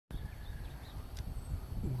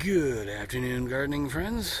Good afternoon, gardening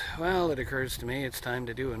friends. Well, it occurs to me it's time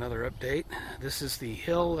to do another update. This is the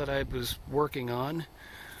hill that I was working on.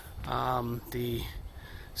 The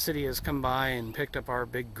city has come by and picked up our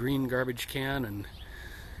big green garbage can, and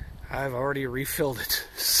I've already refilled it.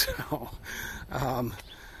 So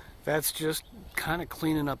that's just kind of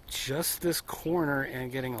cleaning up just this corner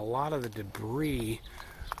and getting a lot of the debris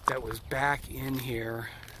that was back in here,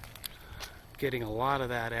 getting a lot of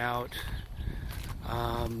that out.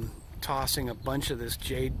 Tossing a bunch of this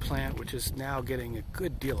jade plant, which is now getting a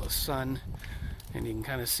good deal of sun, and you can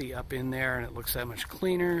kind of see up in there and it looks that much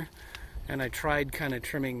cleaner. And I tried kind of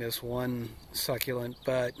trimming this one succulent,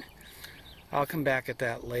 but I'll come back at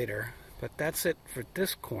that later. But that's it for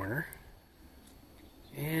this corner,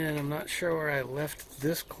 and I'm not sure where I left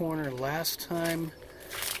this corner last time.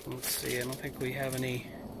 Let's see, I don't think we have any.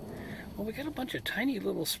 Well, we got a bunch of tiny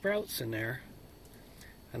little sprouts in there,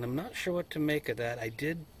 and I'm not sure what to make of that. I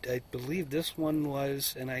believe this one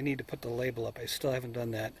was, and I need to put the label up. I still haven't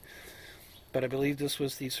done that. But I believe this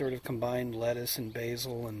was the sort of combined lettuce and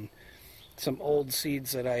basil and some old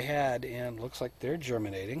seeds that I had, and looks like they're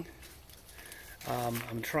germinating.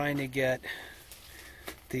 I'm trying to get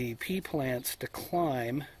the pea plants to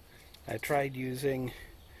climb. I tried using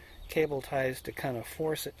cable ties to kind of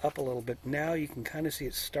force it up a little bit. Now you can kind of see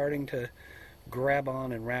it starting to grab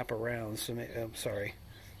on and wrap around. So I'm sorry.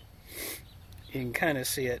 You can kind of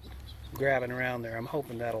see it grabbing around there. I'm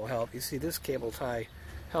hoping that'll help. You see, this cable tie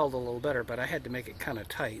held a little better, but I had to make it kind of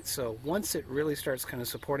tight. So once it really starts kind of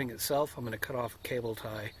supporting itself, I'm going to cut off a cable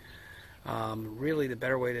tie. Really, the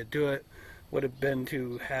better way to do it would have been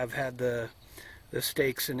to have had the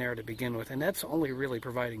stakes in there to begin with, and that's only really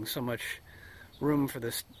providing so much room for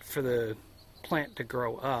the plant to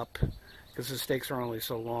grow up, because the stakes are only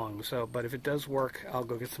so long. So, but if it does work, I'll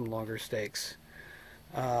go get some longer stakes.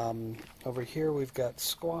 Over here we've got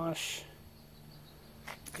squash,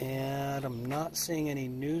 and I'm not seeing any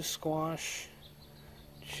new squash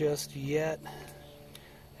just yet,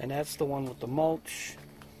 and that's the one with the mulch.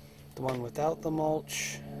 The one without the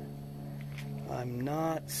mulch, I'm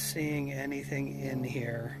not seeing anything in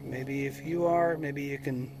here. Maybe if you are, maybe you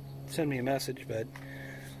can send me a message.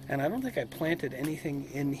 And I don't think I planted anything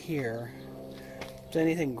in here. If there's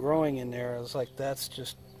anything growing in there, I was like, that's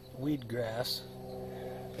just weed grass.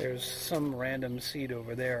 There's some random seed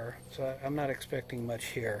over there, so I'm not expecting much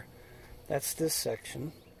here. That's this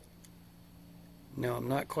section. Now, I'm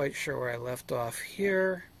not quite sure where I left off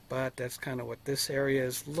here, but that's kind of what this area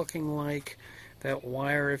is looking like. That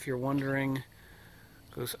wire, if you're wondering,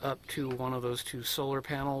 goes up to one of those two solar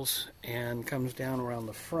panels and comes down around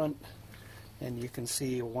the front, and you can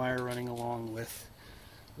see a wire running along with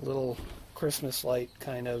a little Christmas light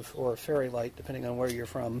kind of, or a fairy light, depending on where you're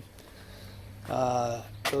from.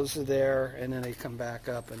 Those are there, and then they come back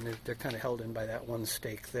up, and they're kind of held in by that one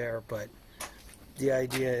stake there. But the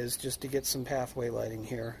idea is just to get some pathway lighting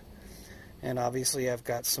here. And obviously I've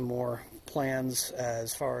got some more plans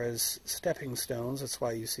as far as stepping stones. That's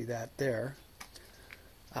why you see that there.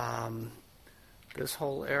 This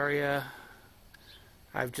whole area,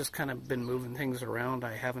 I've just kind of been moving things around.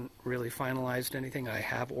 I haven't really finalized anything. I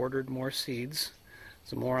have ordered more seeds,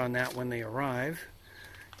 so more on that when they arrive.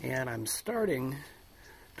 And I'm starting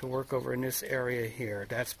to work over in this area here.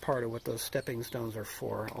 That's part of what those stepping stones are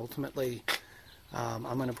for. Ultimately,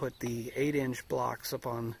 I'm going to put the 8-inch blocks up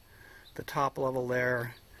on the top level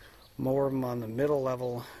there, more of them on the middle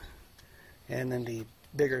level, and then the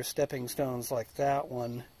bigger stepping stones like that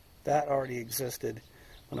one, that already existed.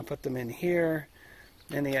 I'm going to put them in here,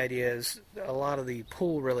 and the idea is a lot of the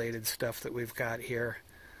pool-related stuff that we've got here,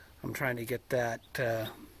 I'm trying to get that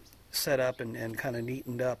set up and kind of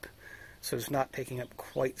neatened up so it's not taking up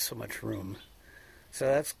quite so much room. So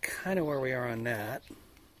that's kind of where we are on that.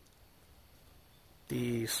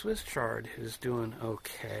 The Swiss chard is doing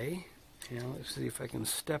okay. Let's see if I can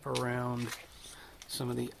step around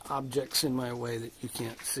some of the objects in my way that you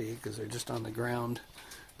can't see because they're just on the ground.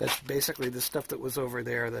 That's basically the stuff that was over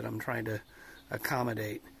there that I'm trying to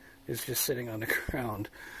accommodate is just sitting on the ground.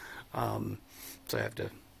 So I have to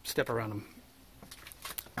step around them.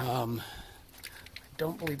 I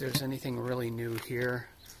don't believe there's anything really new here,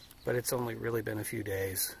 but it's only really been a few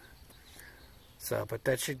days. So, but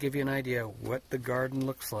that should give you an idea of what the garden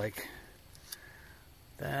looks like.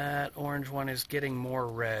 That orange one is getting more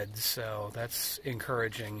red, so that's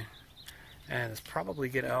encouraging. And it's probably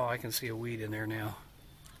getting, oh, I can see a weed in there now.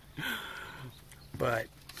 But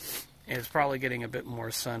it's probably getting a bit more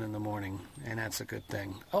sun in the morning, and that's a good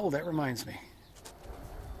thing. Oh, that reminds me.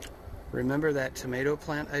 Remember that tomato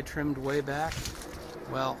plant I trimmed way back?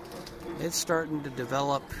 Well, it's starting to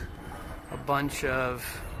develop a bunch of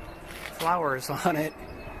flowers on it.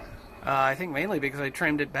 I think mainly because I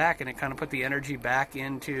trimmed it back and it kind of put the energy back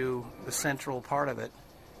into the central part of it.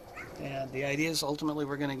 And the idea is ultimately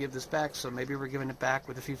we're going to give this back, so maybe we're giving it back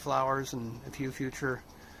with a few flowers and a few future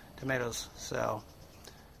tomatoes. So,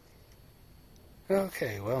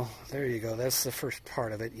 okay, well, there you go. That's the first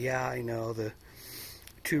part of it. Yeah, I know the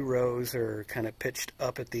 2 rows are kind of pitched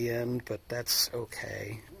up at the end, but that's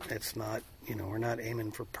okay. It's not, we're not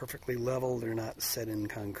aiming for perfectly level. They're not set in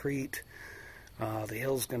concrete. The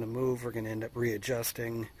hill's going to move. We're going to end up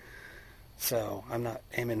readjusting. So I'm not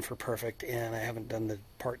aiming for perfect, and I haven't done the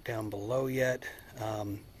part down below yet.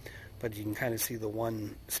 But you can kind of see the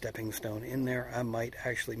one stepping stone in there. I might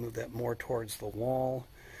actually move that more towards the wall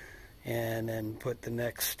and then put the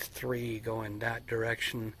next 3 going that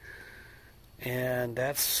direction. And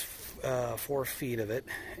that's 4 feet of it.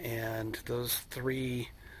 And those 3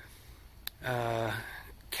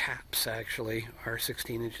 caps actually are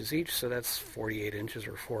 16 inches each, so that's 48 inches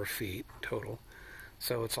or 4 feet total.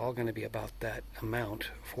 So it's all going to be about that amount,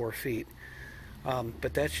 4 feet.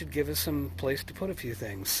 But that should give us some place to put a few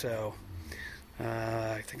things. So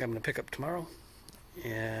I think I'm going to pick up tomorrow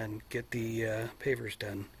and get the pavers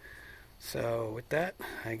done. So with that,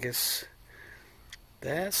 I guess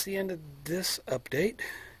that's the end of this update.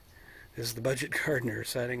 This is the Budget Gardener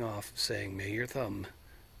signing off, saying may your thumb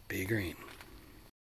be green.